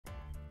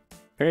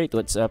Alright,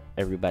 what's up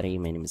everybody?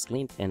 My name is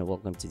Clint and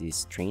welcome to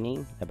this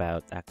training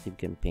about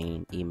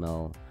ActiveCampaign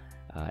email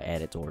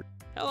editor.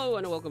 Hello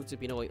and welcome to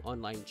Pinoy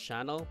Online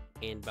Channel.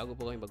 And bago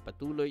po kayo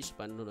magpatuloy sa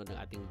panonood ng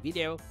ating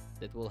video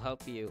that will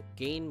help you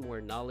gain more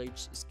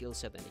knowledge, skill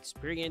set, and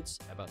experience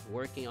about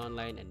working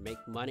online and make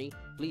money,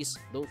 please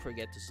don't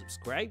forget to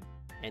subscribe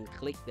and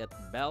click that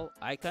bell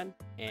icon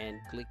and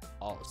click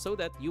all so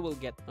that you will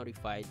get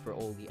notified for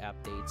all the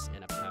updates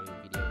and upcoming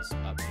videos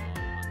of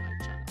Pinoy Online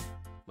Channel.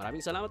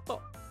 Maraming salamat po!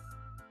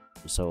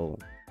 So,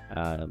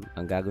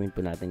 ang gagawin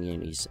po natin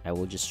ngayon is I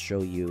will just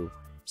show you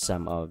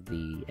some of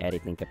the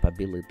editing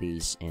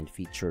capabilities and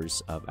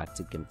features of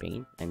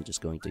ActiveCampaign. I'm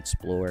just going to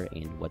explore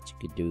and what you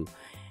could do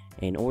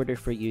in order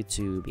for you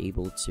to be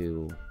able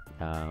to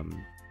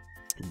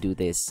do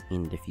this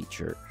in the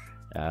future.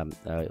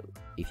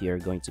 If you're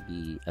going to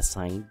be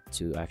assigned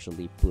to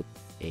actually put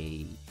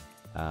a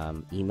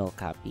email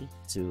copy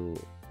to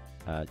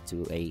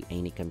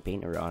any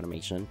campaign or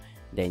automation,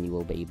 then you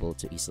will be able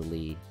to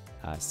easily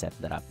set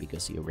that up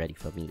because you're already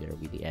familiar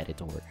with the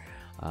editor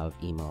of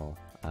email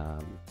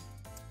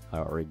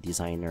or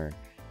designer.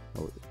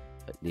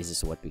 This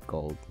is what we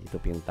call, ito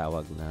po yung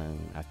tawag ng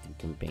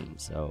ActiveCampaign.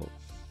 So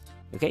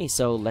okay,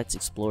 so let's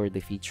explore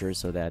the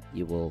features so that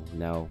you will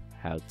know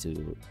how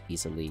to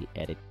easily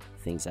edit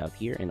things out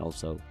here, and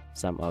also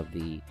some of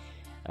the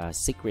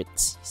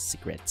secrets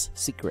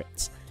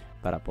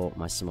para po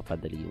mas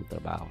mapadali yung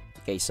trabaho.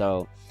 Okay,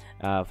 so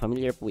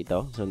familiar po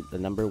ito. So the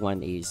number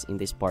one is in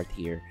this part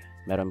here,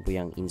 meron po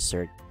yung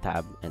insert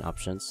tab and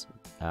options.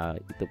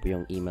 Ito po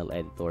yung email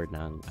editor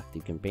ng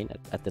ActiveCampaign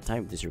at the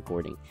time of this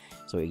recording.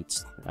 So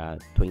it's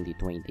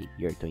 2020,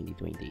 year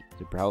 2020.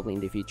 So probably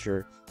in the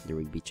future there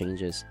will be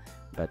changes,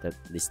 but at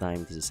this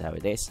time this is how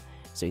it is.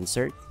 So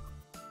insert,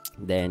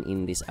 then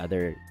in this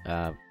other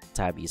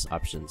tab is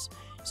options.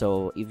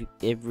 So if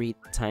every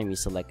time you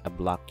select a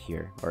block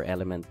here or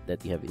element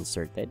that you have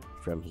inserted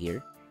from here,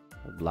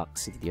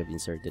 blocks that you have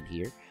inserted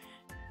here,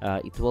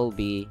 it will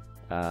be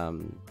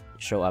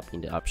show up in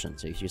the option.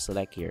 So if you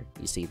select here,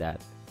 you see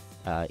that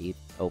it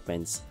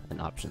opens an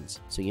options.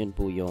 So yun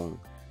po yung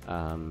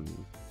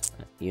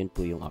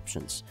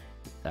options.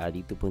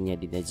 Dito po niya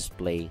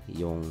display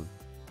yung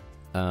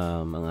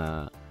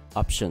mga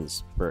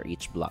options per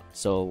each block.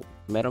 So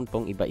meron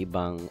pong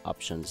iba-ibang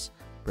options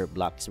per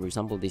block. So for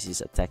example, this is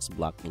a text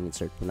block.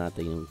 In-insert po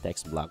natin yung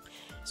text block.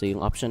 So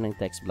yung option ng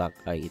text block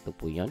ay ito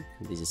po yun.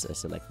 This is a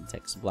selected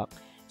text block.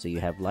 So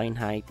you have line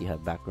height, you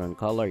have background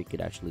color. You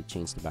could actually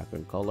change the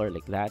background color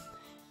like that.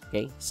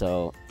 Okay,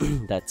 so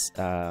that's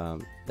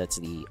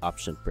the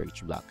option per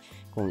each block.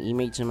 Kung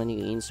image naman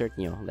yung insert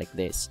nyo like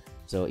this,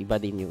 so iba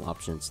din yung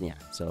options niya.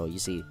 So you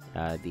see,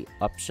 the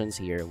options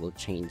here will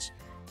change.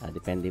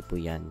 Depende po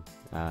yan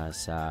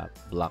sa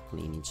block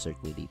na in-insert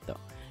nyo dito.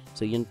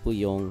 So yun po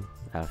yung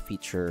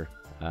feature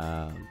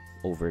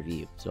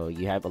overview. So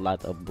you have a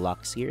lot of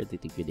blocks here that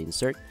you could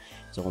insert.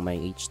 So kung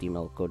may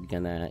HTML code ka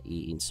na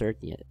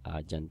i-insert,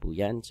 dyan po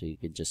yan. So you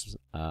could just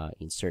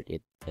insert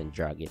it and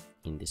drag it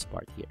in this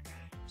part here.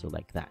 So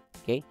like that.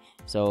 Okay.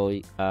 So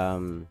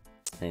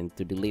and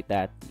to delete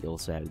that, you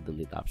also have the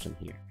delete option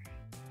here.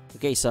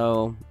 Okay.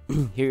 So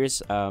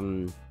here's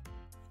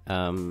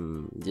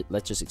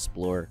let's just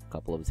explore a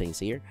couple of things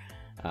here.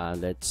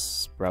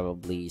 Let's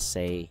probably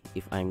say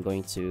if I'm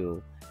going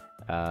to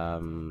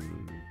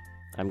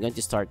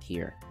start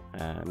here.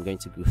 I'm going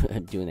to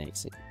do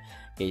next.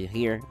 Okay,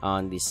 here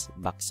on this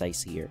box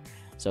size here.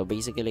 So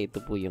basically, ito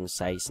po yung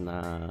size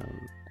na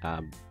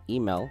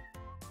email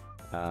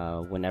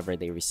whenever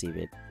they receive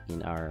it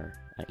in our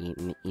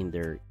in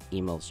their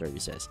email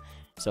services.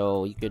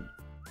 So you could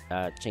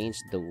change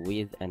the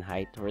width and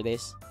height for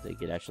this. So you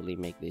could actually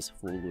make this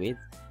full width.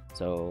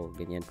 So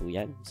ganyan po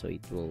yan. So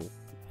it will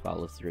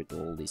follow through to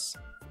all this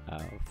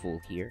full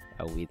here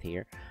width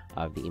here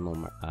of the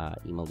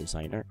email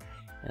designer.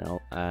 You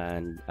know,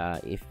 and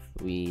if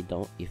we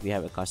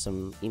have a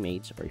custom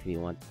image, or if we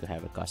want to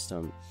have a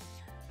custom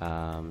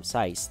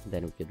size,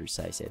 then we could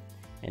resize it.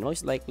 And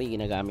most likely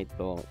ginagamit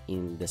ko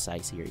in the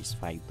size here is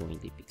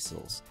 520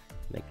 pixels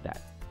like that.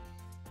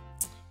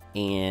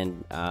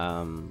 And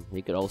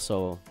we could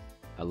also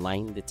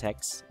align the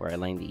text or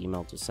align the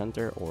email to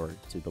center or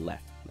to the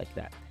left like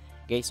that.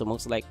 Okay, so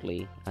most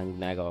likely ang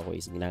ginagawa ko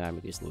is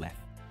ginagamit ko is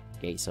left.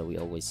 Okay, so we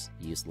always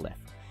use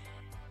left.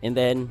 And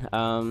then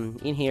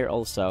in here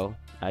also,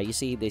 you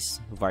see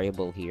this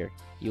variable here.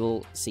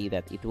 You'll see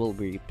that it will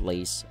be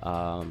replaced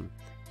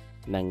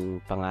ng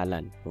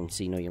pangalan kung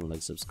sino yung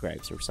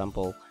nag-subscribe. So for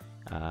example,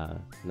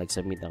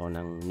 nag-submit ako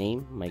ng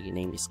name. My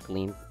name is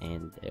Clint,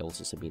 and I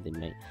also submitted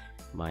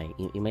my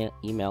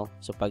email.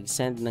 So pag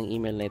send ng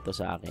email na ito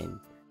sa akin,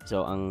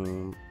 so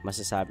ang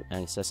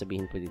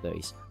sasabihin po dito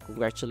is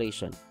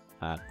congratulations,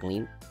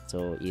 Clint.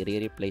 So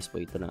i-replace po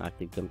ito ng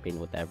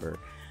ActiveCampaign whatever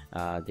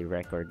the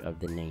record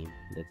of the name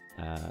that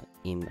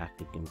in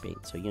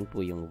ActiveCampaign. So yun po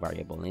yung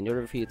variable. In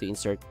order for you to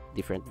insert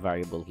different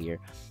variable here,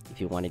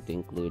 if you wanted to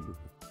include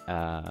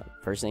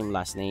first name,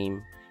 last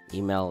name,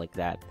 email like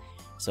that,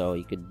 So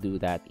you could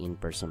do that in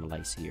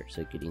personalize here.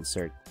 So you could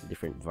insert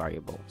different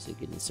variables. So you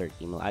could insert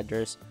email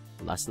address,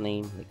 last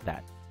name, like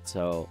that.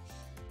 So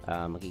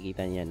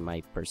makikita niyan may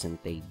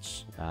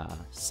percentage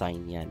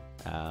sign yan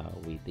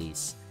with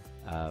this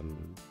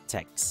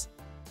text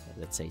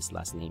that says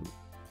last name,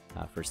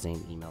 first name,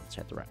 email,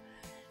 etc.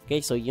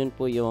 Okay, so yun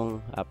po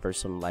yung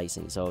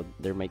personalizing. So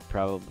there might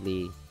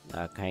probably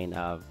kind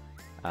of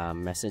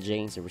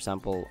messaging. So for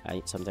example,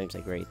 sometimes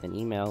I create an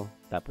email,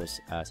 tapos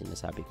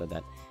sinasabi ko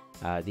that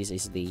this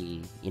is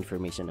the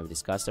information of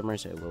this customer.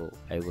 So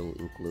I will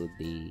include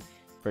the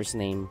first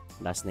name,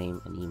 last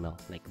name, and email,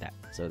 like that,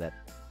 so that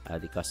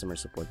the customer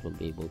support will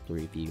be able to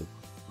review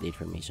the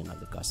information of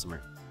the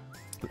customer,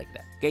 like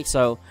that. Okay,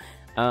 so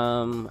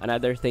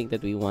another thing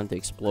that we want to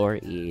explore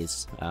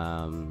is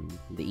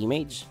the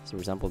image. So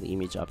for example, the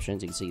image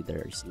options, you can see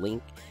there's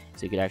link,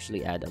 so you could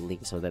actually add a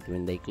link so that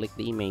when they click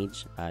the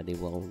image, they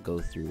will go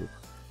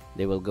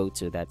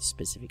to that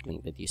specific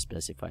link that you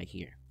specify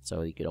here.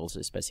 So you could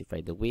also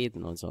specify the width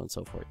and so on and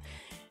so forth.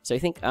 So I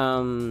think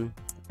I'm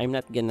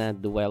not gonna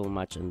dwell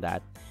much on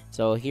that.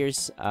 So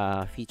here's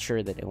a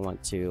feature that I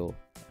want to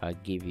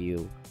give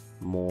you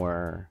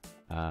more,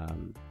 I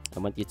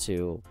want you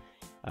to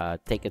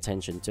take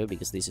attention to,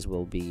 because this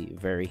will be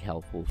very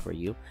helpful for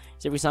you.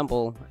 So for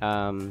example,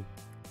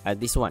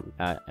 this one,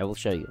 I will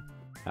show you.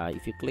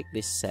 If you click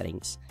these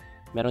settings,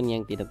 meron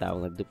niyang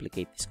tinatawag na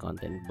duplicate this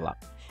content block.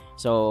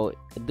 So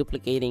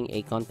duplicating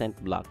a content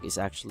block is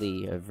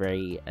actually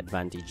very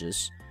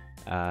advantageous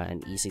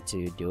and easy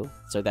to do,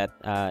 so that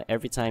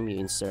every time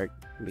you insert,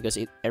 because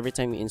every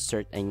time you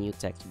insert a new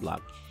text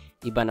block,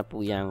 iba na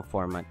po yung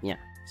format niya.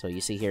 So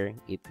you see here,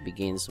 it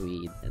begins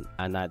with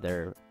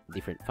another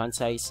different font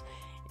size,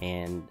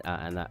 and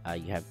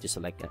you have to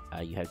select,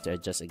 you have to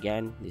adjust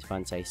again this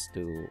font size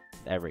to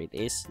whatever it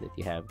is that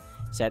you have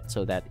set,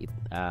 so that it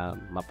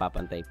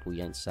mapapantay po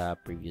yan sa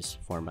previous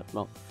format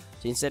mo.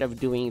 So instead of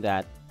doing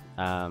that,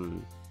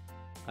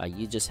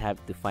 you just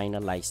have to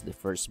finalize the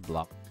first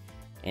block,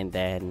 and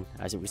then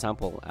as an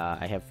example,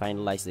 I have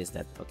finalized this,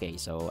 that okay,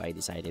 so I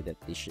decided that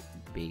this should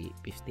be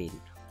 15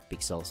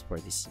 pixels for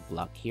this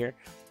block here,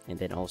 and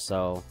then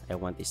also I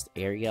want this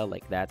area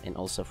like that, and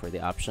also for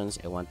the options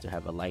I want to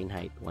have a line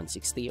height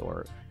 160,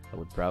 or I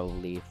would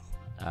probably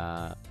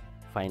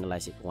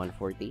finalize it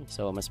 140.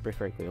 So mas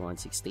prefer ko yung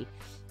 160.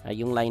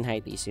 Yung line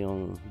height is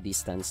yung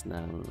distance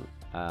ng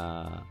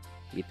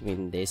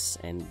between this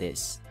and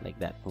this, like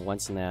that.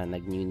 Once na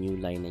nag-new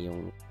line na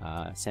yung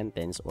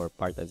sentence or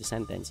part of the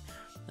sentence,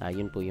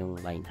 yun po yung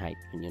line height,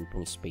 yun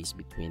pong space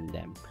between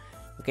them.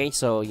 Okay,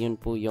 so yun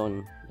po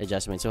yung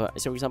adjustment. So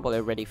for example, I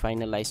already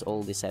finalized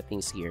all the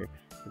settings here,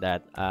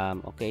 that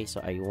okay,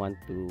 so I want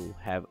to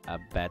have a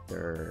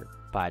better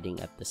padding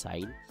at the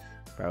side.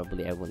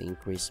 Probably I will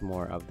increase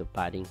more of the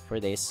padding for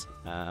this,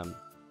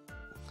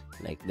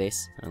 like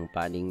this. Ang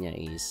padding niya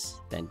is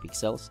 10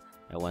 pixels.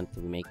 I want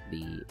to make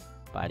the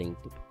padding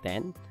to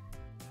 10,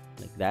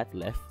 like that,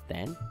 left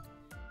 10.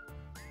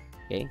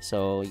 Okay,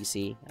 so you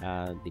see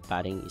the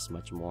padding is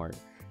much more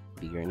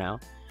bigger now.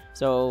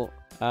 So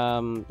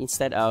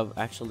instead of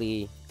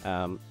actually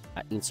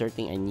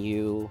inserting a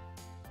new,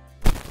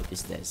 what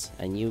is this,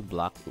 a new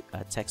block,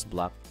 a text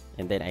block,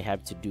 and then I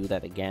have to do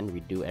that again,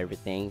 redo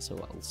everything, so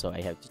also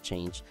I have to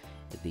change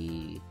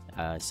the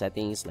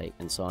settings, like,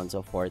 and so on and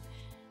so forth,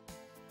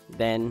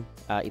 then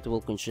it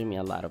will consume me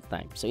a lot of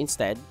time. So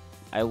instead,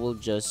 I will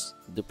just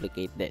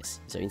duplicate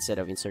this. So instead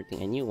of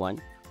inserting a new one,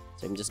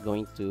 so I'm just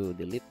going to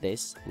delete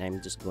this, and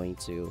I'm just going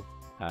to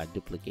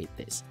duplicate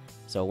this.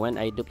 So when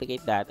I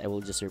duplicate that, I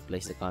will just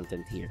replace the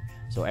content here.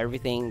 So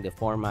everything, the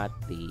format,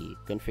 the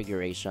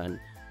configuration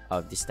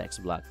of this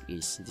text block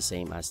is the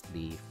same as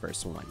the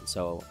first one.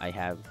 So I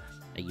have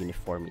a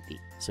uniformity.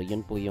 So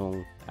yun po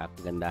yung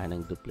kagandahan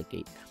ng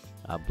duplicate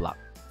block.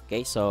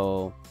 Okay,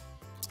 so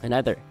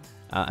another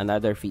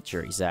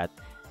feature is that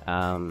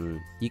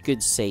you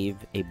could save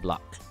a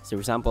block. So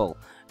for example,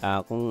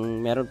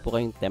 kung meron po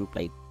kayong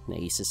template na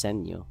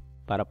isa-send nyo,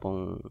 para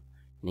pong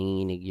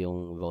nanginginig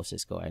yung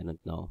boses ko, I don't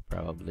know,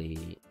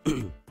 probably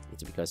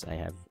it's because I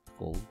have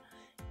cold.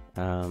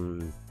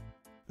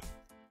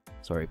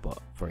 Sorry po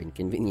for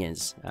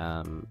inconvenience.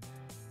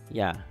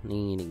 Yeah,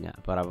 nanginginig nga.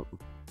 Para,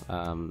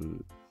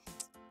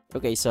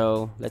 okay,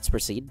 so let's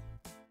proceed.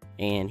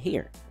 And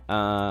here,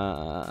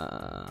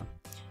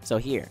 so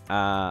here,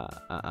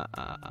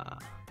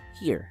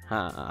 here,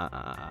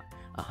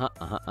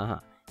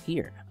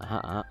 here,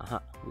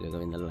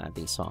 gagawin na lang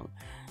nating song.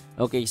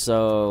 Okay,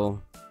 so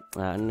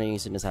ano na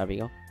yung sinasabi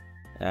ko?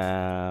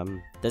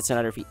 That's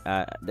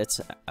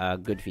a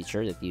good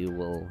feature that you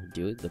will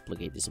do,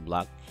 duplicate this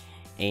block.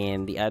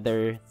 And the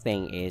other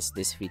thing is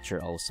this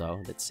feature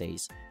also that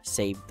says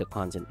save the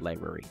content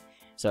library.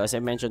 So as I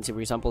mentioned, so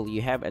for example,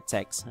 you have a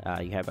text,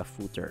 you have a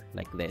footer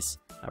like this.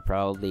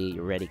 Probably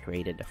you already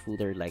created a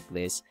footer like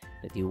this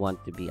that you want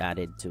to be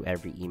added to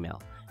every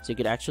email. So you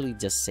could actually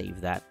just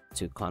save that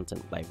to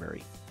content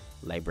library.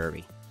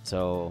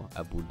 So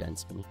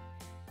abundance.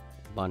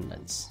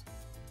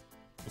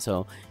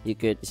 So you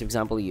could, so for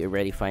example, you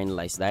already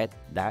finalized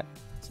that.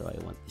 So I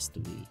want this to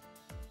be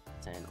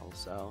 10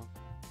 also.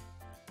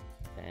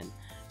 10.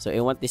 So I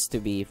want this to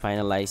be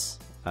finalized,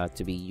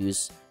 to be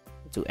used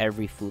to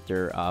every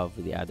footer of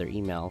the other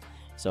email.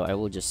 So I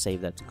will just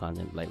save that to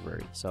content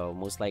library. So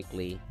most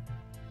likely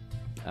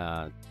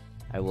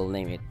I will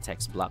name it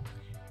text block,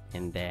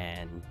 and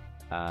then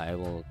I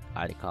will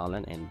add a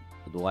colon and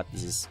what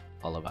this is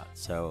all about.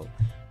 So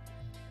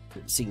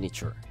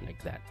signature,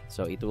 like that.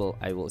 So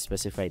I will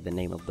specify the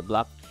name of the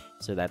block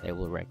so that I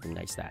will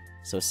recognize that.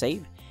 So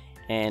save,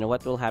 and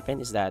what will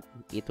happen is that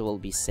it will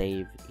be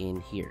saved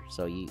in here.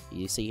 So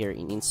you see here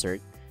in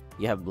insert,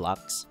 you have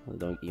blocks,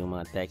 yung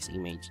mga text,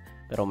 image,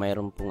 pero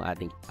mayroon pong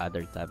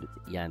other tab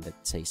yan that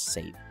says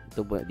save.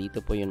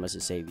 Dito po yun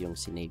masasave yung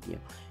sinave nyo.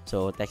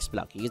 So text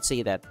block, you could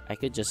say that I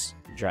could just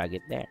drag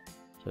it there.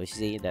 So you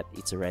see that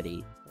it's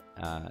already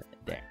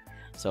there.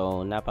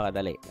 So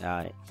napakadali.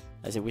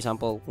 As for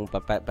example, kung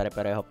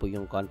pare-pareho po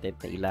yung content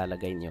na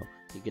ilalagay nyo,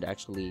 you could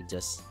actually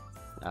just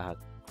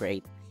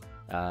create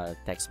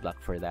text block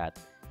for that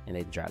and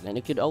then drag. And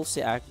you could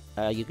also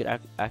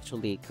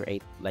actually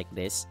create like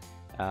this.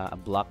 A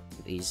block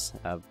is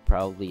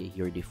probably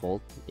your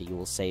default. You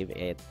will save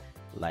it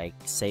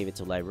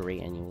to library,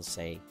 and you will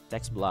say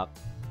text block,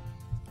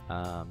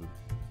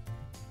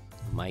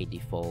 my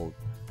default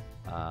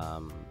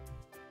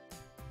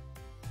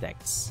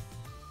text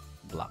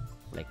block,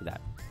 like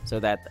that.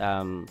 So that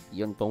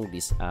yun pong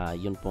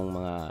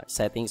mga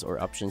settings or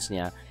options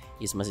niya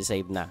is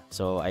masisave na.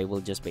 So I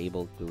will just be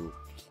able to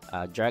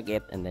drag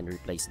it and then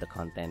replace the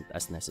content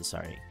as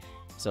necessary.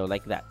 So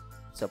like that.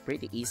 So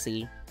pretty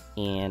easy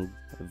and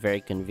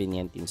very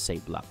convenient yung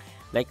save block.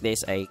 Like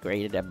this, I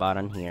created a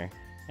button here.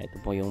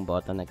 Ito po yung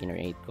button na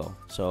kinreate ko.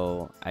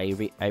 So I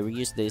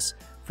reuse this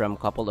from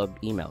couple of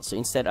emails. So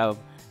instead of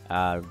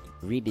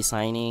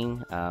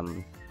redesigning,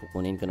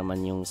 kukunin ko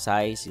naman yung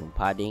size, yung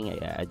padding,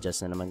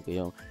 i-adjust na naman ko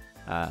yung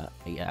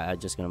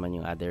i-adjust ko naman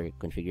yung other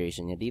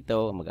configuration niya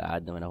dito.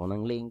 Mag-a-add naman ako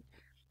ng link,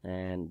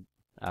 and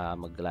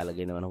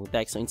maglalagay naman ako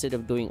text. So instead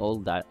of doing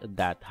all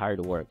that hard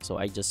work, so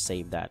I just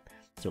save that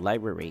to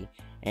library.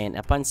 And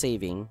upon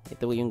saving,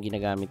 ito yung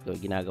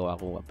ginagawa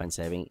ko upon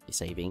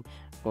saving.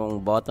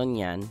 Kung button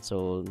yan,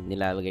 so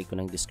nilalagay ko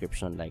ng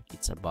description like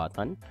it's a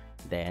button.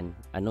 Then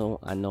ano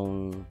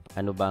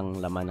bang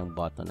laman ng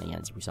button na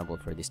yan? So for example,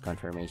 for this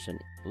confirmation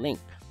link,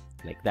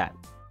 like that.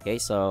 Okay,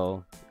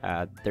 so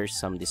there's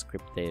some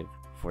descriptive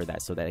for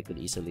that so that I could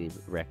easily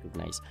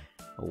recognize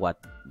what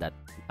that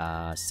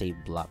save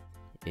block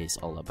is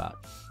all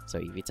about. So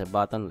if it's a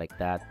button, like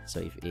that.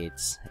 So if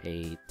it's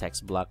a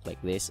text block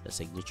like this, a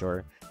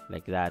signature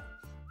like that,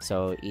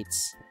 so it's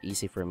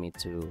easy for me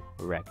to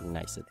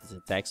recognize that it's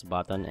a text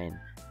button and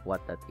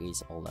what that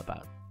is all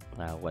about,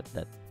 what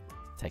that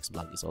text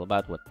block is all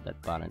about, what that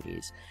button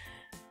is.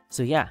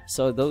 So yeah,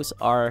 so those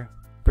are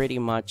pretty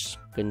much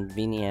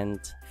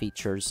convenient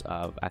features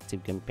of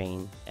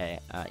ActiveCampaign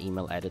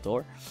email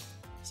editor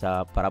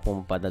para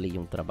po mapadali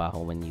yung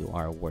trabaho when you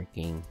are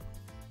working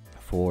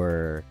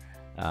for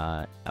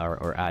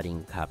or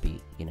adding copy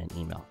in an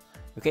email.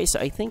 Okay, so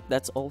I think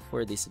that's all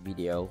for this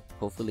video.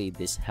 Hopefully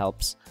this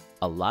helps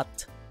a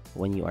lot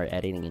when you are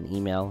editing an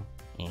email.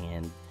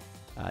 And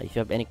if you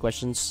have any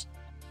questions,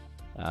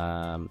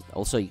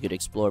 also you could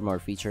explore more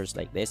features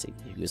like this. If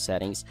you go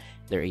settings,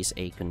 there is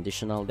a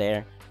conditional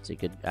there, so you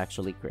could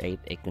actually create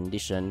a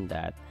condition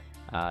that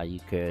you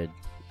could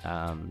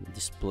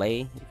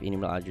display if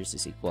email address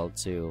is equal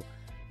to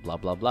blah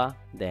blah blah,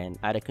 then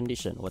add a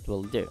condition. What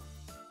will do?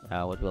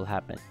 What will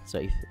happen? So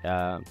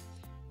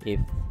if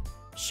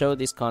show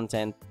this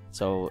content,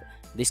 so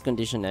this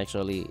condition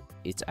actually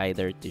it's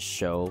either to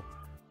show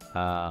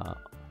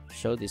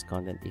this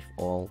content if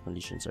all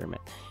conditions are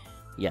met.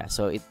 Yeah,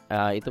 so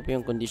ito po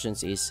yung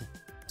conditions is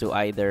to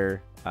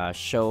either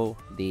show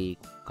the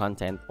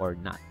content or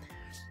not.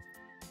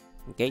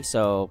 Okay,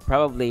 so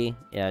probably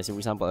so for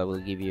example, I will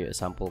give you a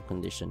sample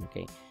condition.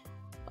 Okay,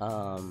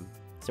 so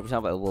for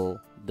example, I will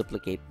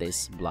duplicate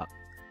this block.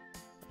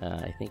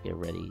 I think I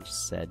already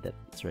said that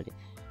it's ready.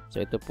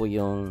 So ito po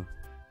yung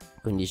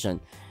condition.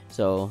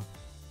 So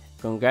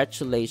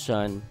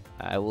congratulations,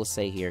 I will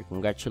say here,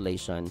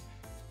 congratulations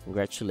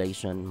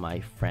my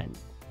friend.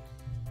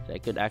 So I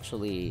could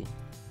actually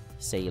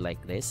say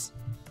like this,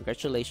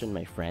 congratulations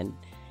my friend.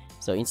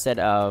 So instead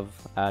of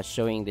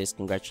showing this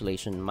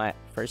congratulations my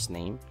first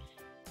name,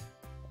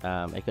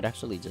 I could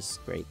actually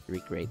just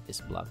recreate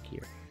this block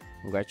here,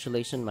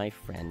 congratulations my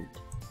friend,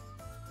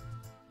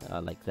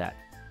 like that.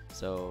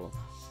 So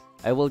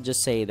I will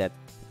just say that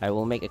I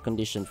will make a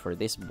condition for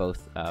this,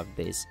 both of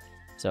this.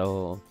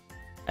 So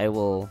I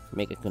will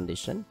make a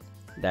condition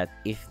that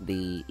if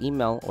the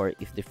email or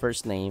if the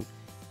first name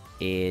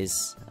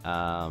is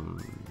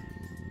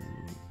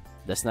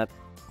does not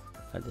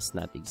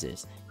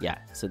exist, yeah,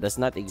 so does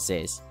not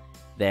exist,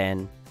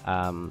 then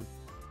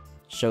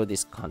show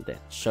this content,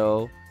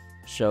 show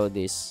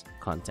this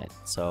content.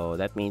 So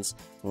that means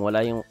kung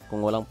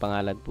walang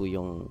pangalan po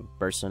yung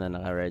person na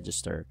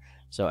naka-register,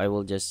 so I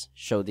will just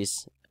show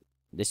this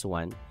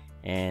one,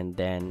 and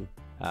then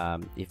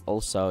if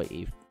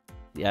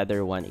the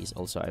other one is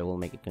also, I will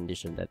make a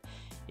condition that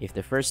if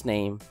the first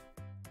name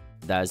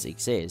does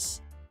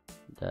exist,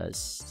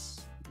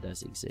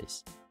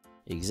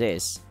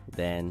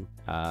 then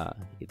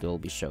it will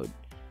be showed.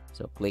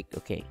 So click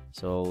OK.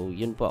 So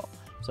yun po.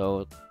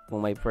 So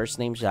kung may first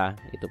name siya,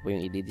 ito po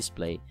yung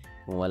i-display.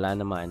 Kung wala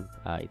naman,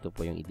 ito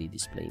po yung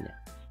i-display niya.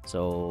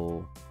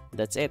 So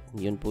that's it.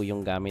 Yun po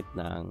yung gamit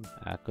ng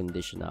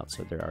conditional.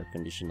 So there are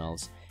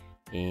conditionals,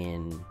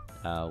 and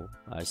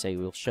say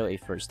we'll show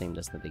if first name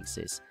does not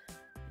exist,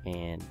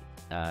 and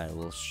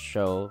we'll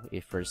show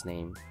if first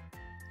name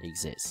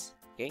exists.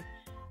 Okay?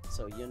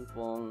 So yun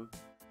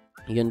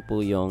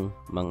po yung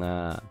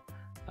mga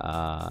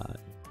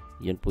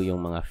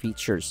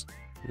features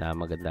na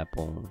maganda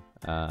pong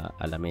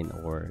alamin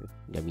or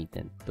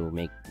gamitin to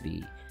make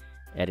the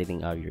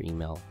editing of your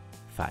email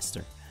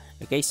faster.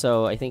 Okay,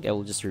 so I think I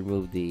will just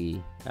remove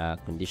the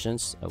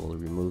conditions. I will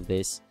remove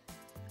this,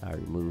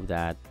 remove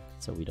that,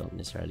 so we don't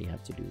necessarily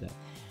have to do that.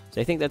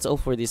 So I think that's all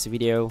for this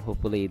video.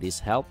 Hopefully this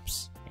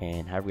helps,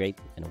 and have a great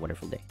and a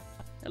wonderful day.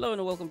 Hello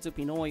and welcome to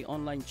Pinoy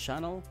Online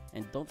Channel,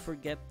 and don't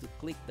forget to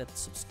click that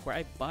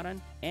subscribe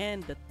button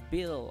and that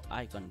bell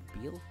icon,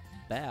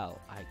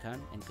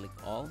 and click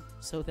all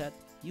so that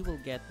you will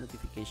get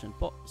notification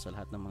po sa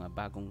lahat ng mga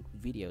bagong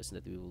videos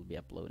that we will be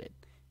uploaded.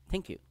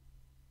 Thank you.